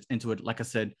deeper into it. Like I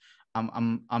said,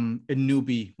 I'm a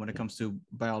newbie when it comes to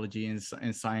biology and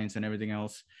science and everything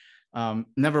else.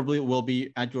 Never will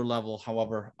be at your level.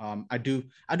 However, I do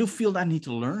feel that I need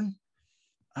to learn,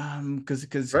 because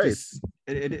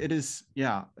it is,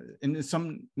 yeah, in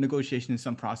some negotiation, in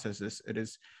some processes, it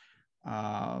is,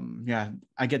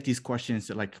 I get these questions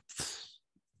that like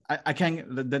I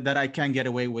can't get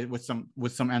away with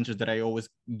some answers that I always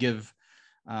give.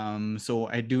 So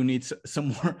I do need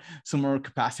some more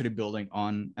capacity building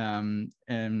on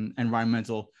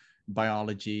environmental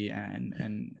biology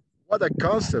and what a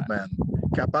concept, man.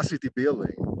 Capacity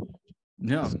building.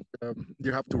 Yeah.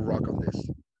 You have to rock on this.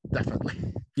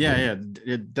 Definitely. Yeah,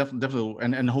 definitely.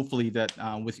 And hopefully that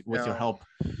with your help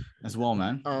as well,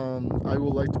 man. I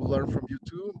would like to learn from you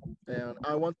too. And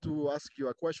I want to ask you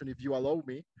a question, if you allow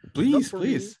me. Please.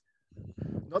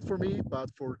 Not for me, but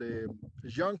for the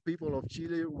young people of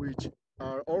Chile, which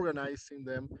are organizing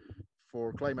them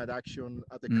for climate action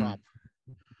at the COP.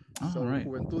 So right.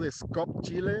 Juventudes COP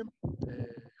Chile,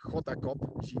 JCOP,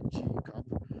 G COP.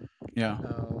 Yeah.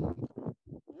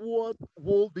 What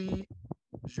will be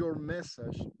your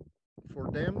message for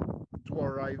them to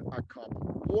arrive at COP?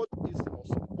 What is the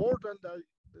most important that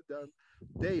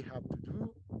they have to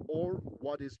do, or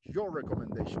what is your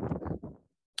recommendation to them?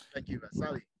 Thank you,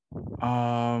 Ghazali.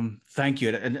 Thank you.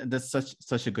 And that's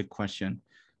such a good question.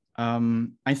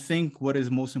 I think what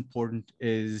is most important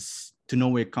is to know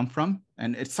where you come from.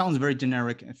 And it sounds very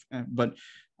generic, but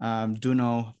do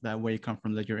know that where you come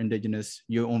from, that you're indigenous,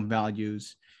 your own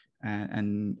values,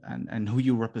 and who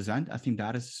you represent. I think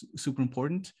that is super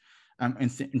important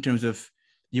in terms of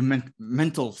your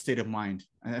mental state of mind.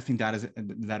 And I think that is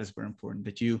very important,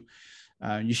 that you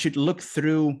should look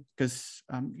through, because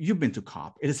you've been to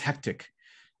COP. It is hectic.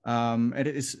 It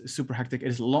is super hectic. It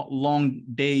is long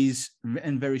days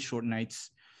and very short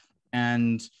nights,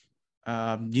 and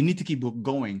you need to keep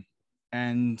going.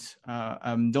 And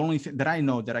the only thing that I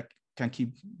know that I can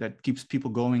keeps people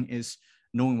going is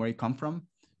knowing where you come from,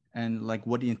 and like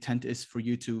what the intent is for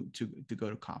you to go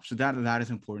to COP. So that is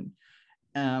important.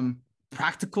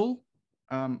 Practical,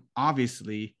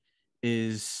 obviously,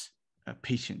 is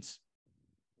patience.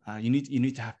 You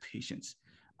need to have patience.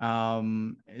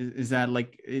 Is that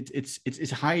like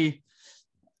it's high?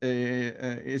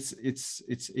 It's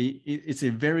a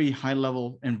very high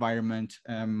level environment,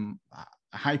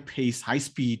 high pace, high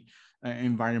speed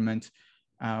environment.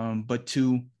 But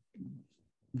to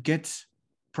get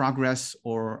progress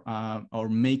or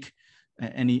make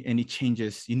any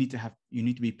changes, you need to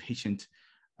be patient.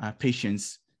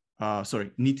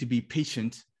 Need to be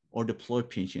patient or deploy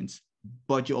patience,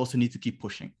 but you also need to keep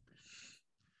pushing.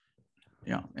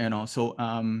 Yeah, and also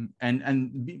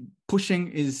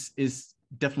pushing is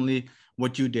definitely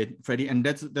what you did, Freddie, and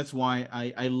that's why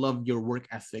I love your work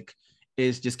ethic.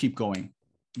 Is just keep going,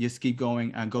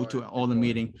 and go to all the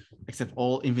meeting, accept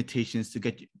all invitations to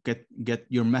get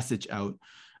your message out.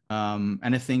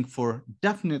 And I think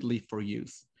definitely for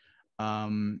youth,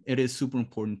 it is super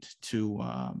important to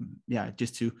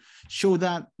just to show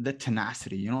that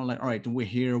tenacity, like, all right, we're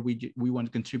here, we want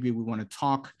to contribute, we want to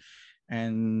talk.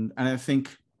 And I think,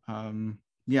 with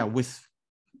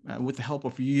the help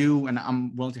of you, and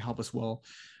I'm willing to help as well.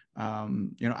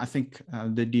 I think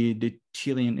the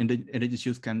Chilean indigenous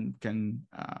youth can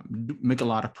make a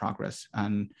lot of progress.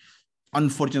 And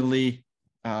unfortunately,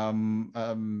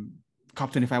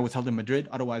 COP25 was held in Madrid.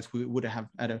 Otherwise, we would have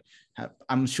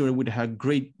I'm sure it would have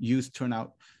great youth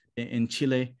turnout in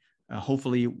Chile.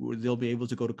 Hopefully, they'll be able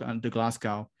to go to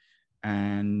Glasgow,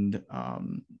 and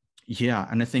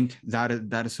and I think that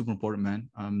is super important, man.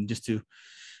 Just to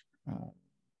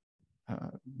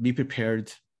be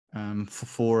prepared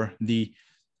for the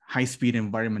high-speed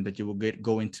environment that you will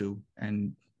go into,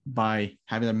 and by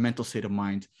having a mental state of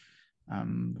mind,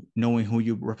 knowing who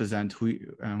you represent, who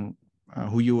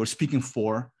you are speaking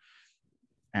for,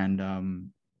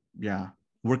 and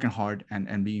working hard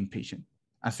and being patient.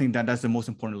 I think that's the most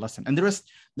important lesson, and the rest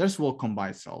will come by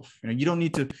itself. You don't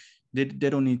need to. They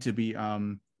don't need to be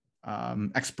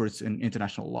experts in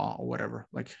international law or whatever.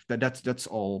 Like that's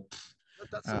all.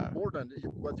 That's important.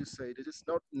 What you say, it is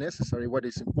not necessary. What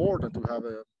is important to have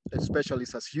a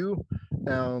specialist as you.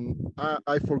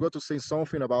 I forgot to say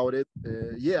something about it.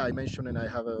 I mentioned, and I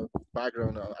have a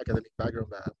academic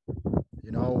background, that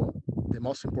the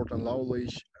most important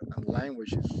knowledge and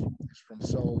language is from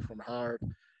soul, from heart,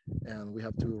 and we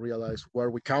have to realize where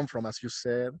we come from, as you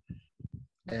said,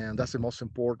 and that's the most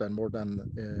important, more than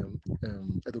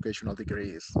educational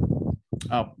degrees.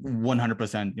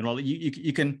 100%.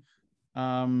 You can.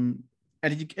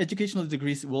 Educational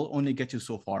degrees will only get you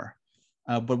so far,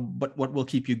 but what will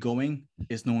keep you going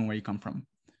is knowing where you come from,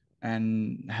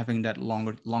 and having that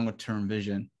longer term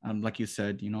vision. Like you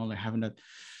said, like having that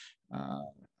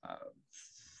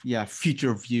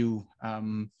future view.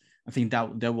 I think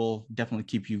that will definitely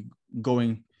keep you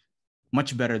going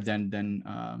much better than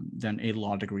a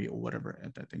law degree or whatever. I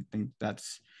think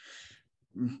that's.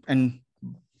 And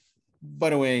by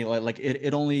the way, like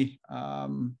it only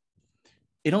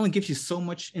gives you so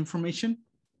much information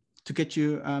to get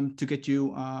you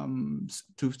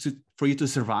for you to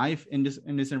survive in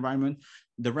this environment.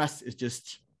 The rest is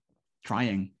just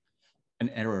trial and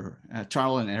error,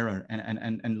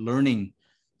 and learning.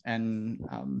 And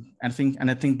I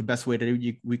think the best way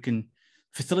that we can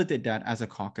facilitate that as a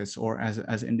caucus or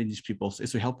as indigenous peoples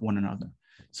is to help one another.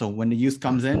 So when the youth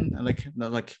comes in, like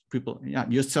people,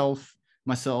 yourself,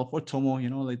 myself, or Tomo,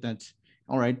 like that.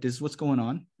 All right, this is what's going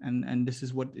on, and this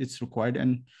is what it's required,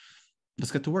 and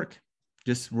let's get to work.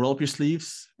 Just roll up your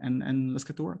sleeves and let's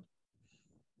get to work.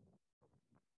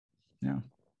 Yeah.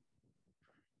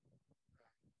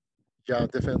 Yeah,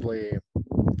 definitely.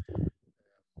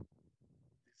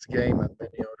 This game and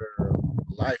many other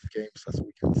life games, as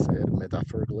we can say it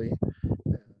metaphorically.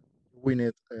 We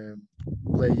need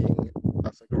playing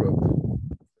as a group,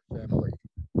 family.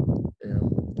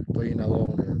 Playing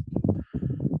alone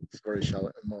is very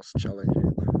most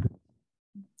challenging.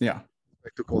 Yeah.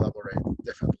 Like to collaborate,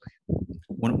 definitely.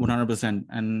 100%.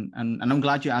 And I'm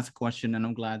glad you asked the question, and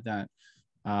I'm glad that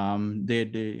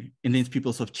the indigenous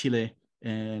peoples of Chile,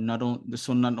 not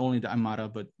only the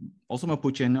Aymara, but also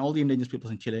Mapuche and all the indigenous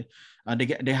peoples in Chile,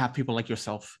 they have people like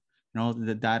yourself,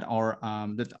 that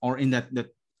are in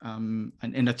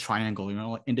that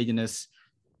triangle, indigenous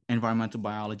environmental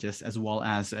biologists, as well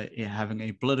as having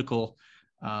a political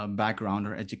background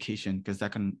or education, because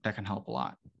that can help a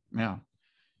lot. Yeah.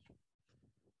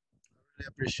 I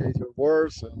appreciate your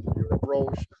words and your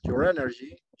approach, and your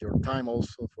energy, your time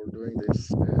also for doing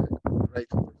this great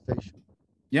conversation.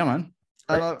 Yeah, man.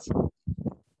 Well,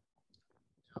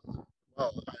 I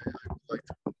would like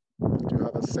to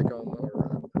have a second or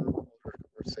other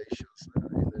conversations in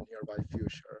the nearby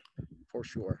future, for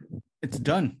sure. It's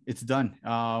done.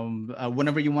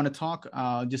 Whenever you want to talk,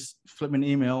 just flip me an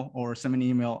email or send me an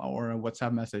email or a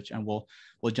WhatsApp message, and we'll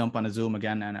jump on a Zoom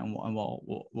again, and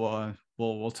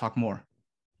we'll talk more.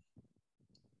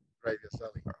 Right,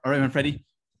 Ghazali. All right, man, Freddy.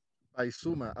 By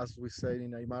suma, as we say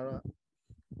in Aymara,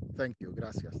 thank you,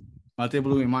 gracias.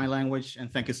 Matebulu in my language,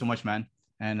 and thank you so much, man.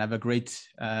 And have a great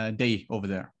day over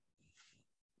there.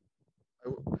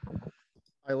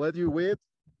 I let you with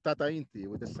Tata Inti,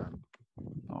 with the sun.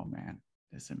 Oh, man,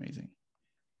 that's amazing.